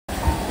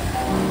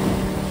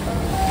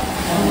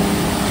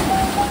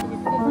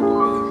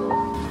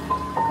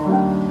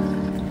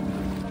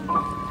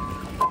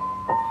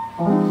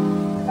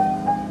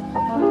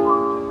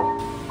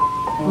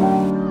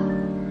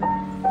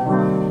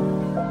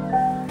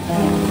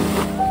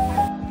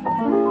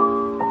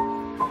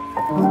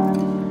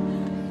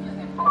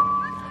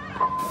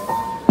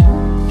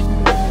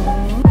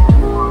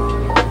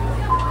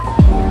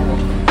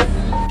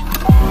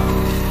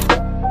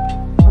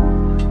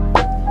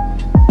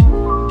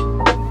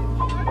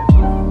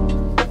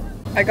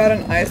I got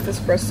an iced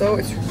espresso.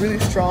 It's really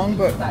strong,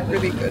 but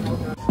really good.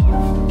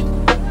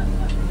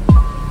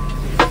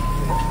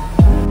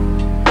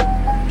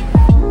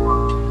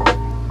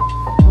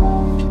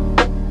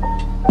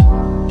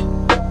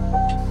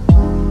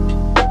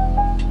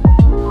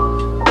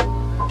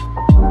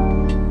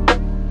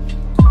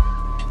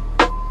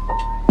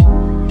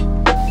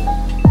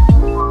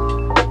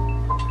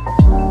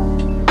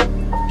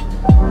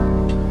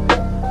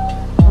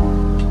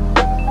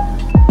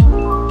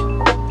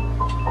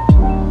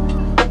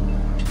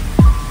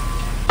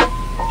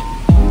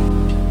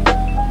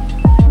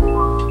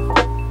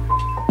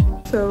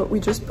 So we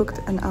just booked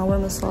an hour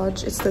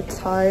massage. It's the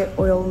Thai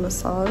oil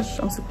massage.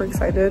 I'm super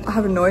excited. I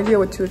have no idea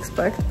what to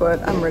expect,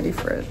 but I'm ready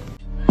for it.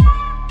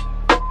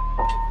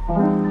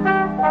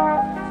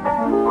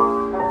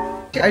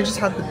 I just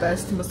had the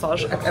best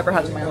massage I've ever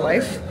had in my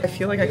life. I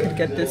feel like I could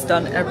get this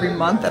done every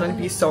month and I'd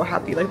be so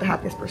happy, like the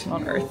happiest person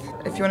on earth.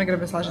 If you want to get a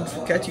massage in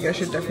Phuket, you guys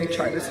should definitely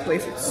try this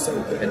place. It's so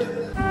good.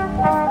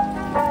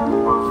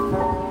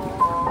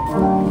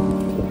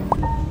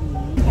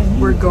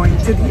 We're going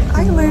to the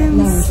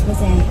islands.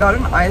 Got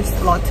an iced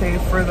latte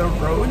for the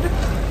road.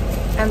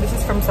 And this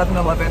is from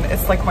 7-Eleven.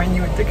 It's like my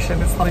new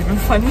addiction. It's not even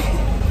funny.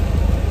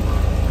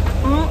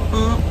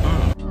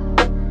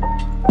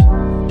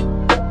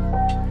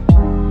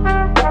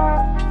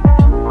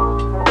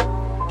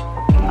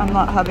 I'm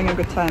not having a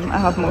good time. I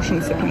have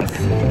motion sickness.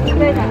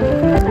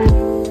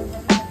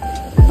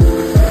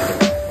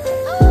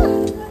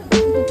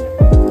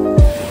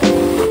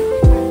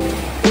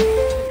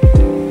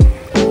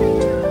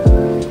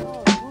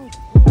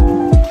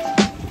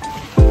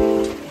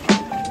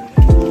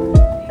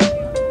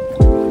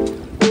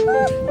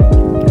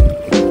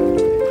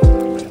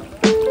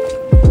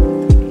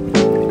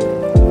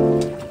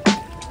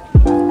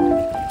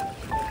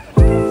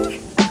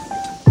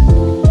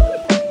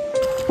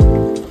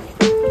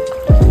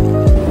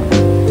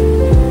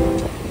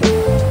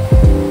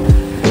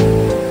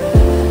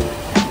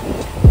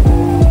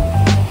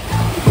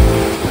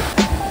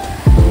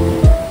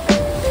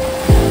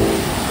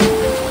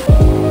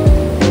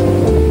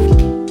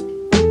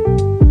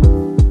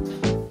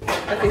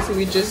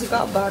 We just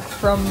got back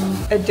from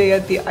a day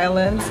at the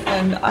islands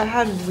and I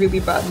had really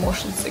bad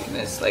motion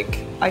sickness. Like,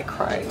 I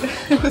cried.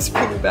 It was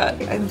really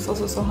bad. I'm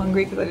also so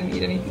hungry because I didn't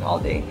eat anything all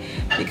day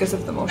because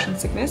of the motion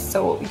sickness.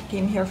 So we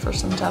came here for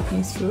some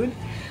Japanese food.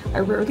 I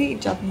rarely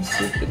eat Japanese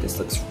food, but this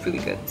looks really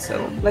good.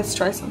 So let's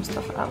try some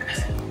stuff out.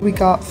 We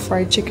got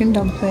fried chicken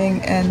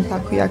dumpling and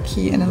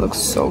takoyaki and it looks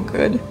so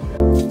good.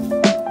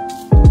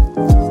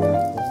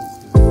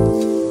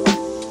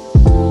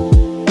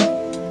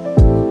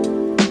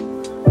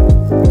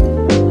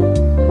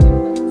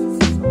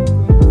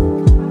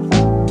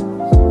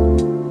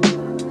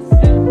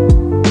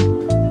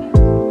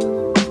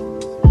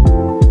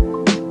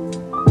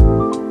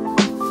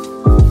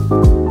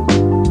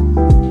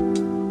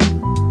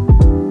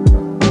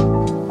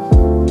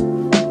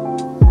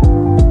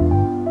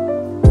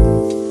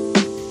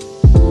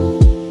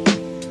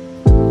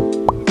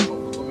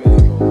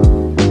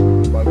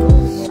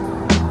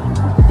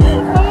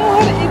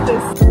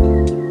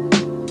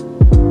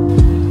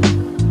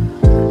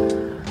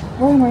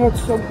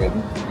 It's so good.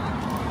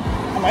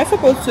 Am I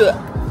supposed to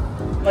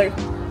like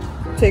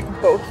take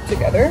both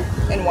together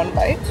in one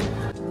bite?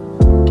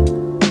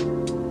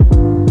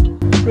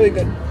 Really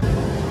good.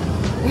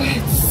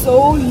 It's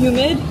so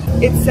humid.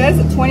 It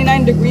says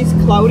 29 degrees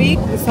cloudy.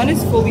 The sun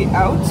is fully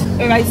out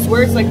and I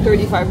swear it's like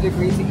 35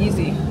 degrees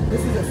easy.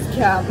 This is a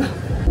scam.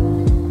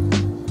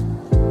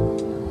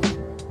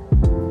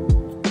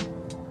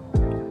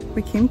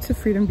 We came to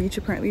Freedom Beach.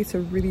 Apparently it's a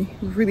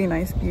really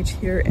nice beach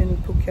here in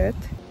Phuket.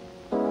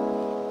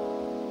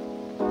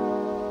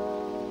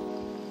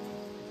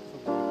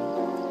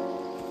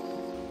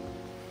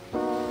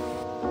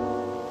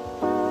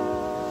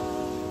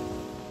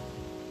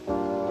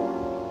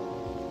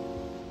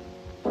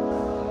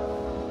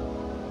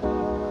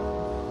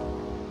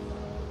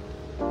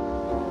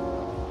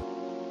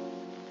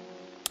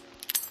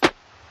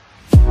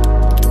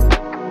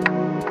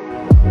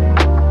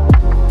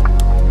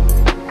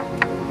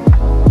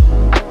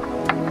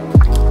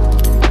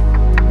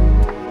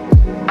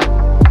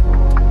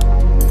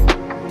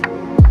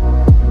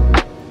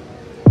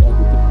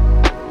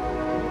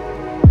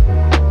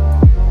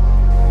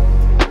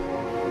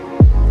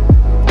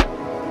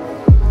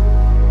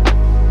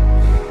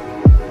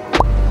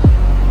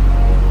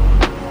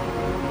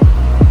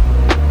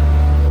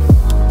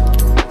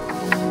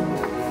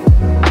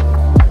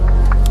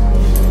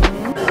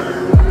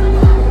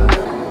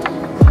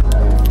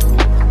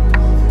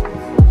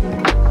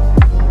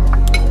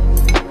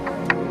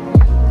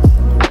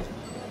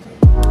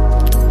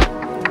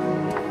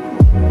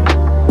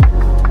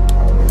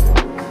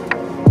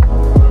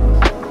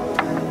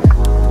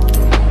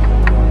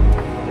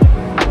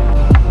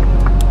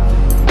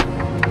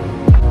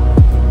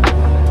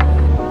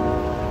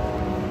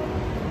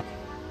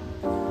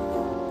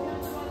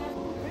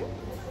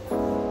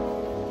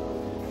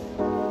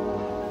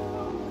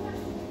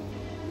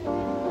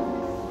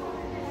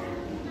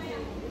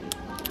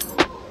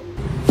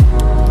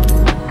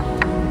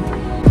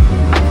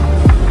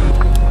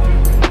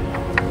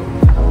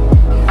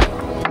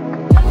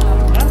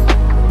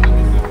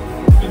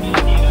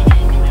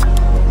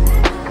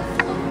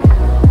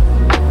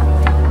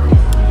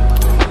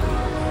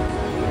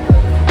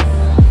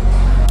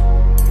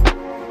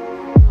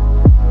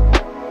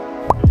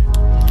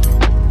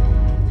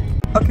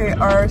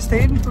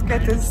 stay in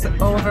Phuket is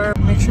over.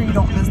 Make sure you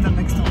don't miss the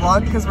next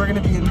vlog because we're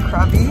gonna be in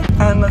Krabi,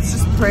 and let's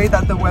just pray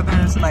that the weather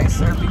is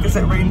nicer because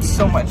it rains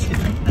so much here.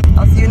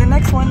 I'll see you in the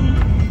next one.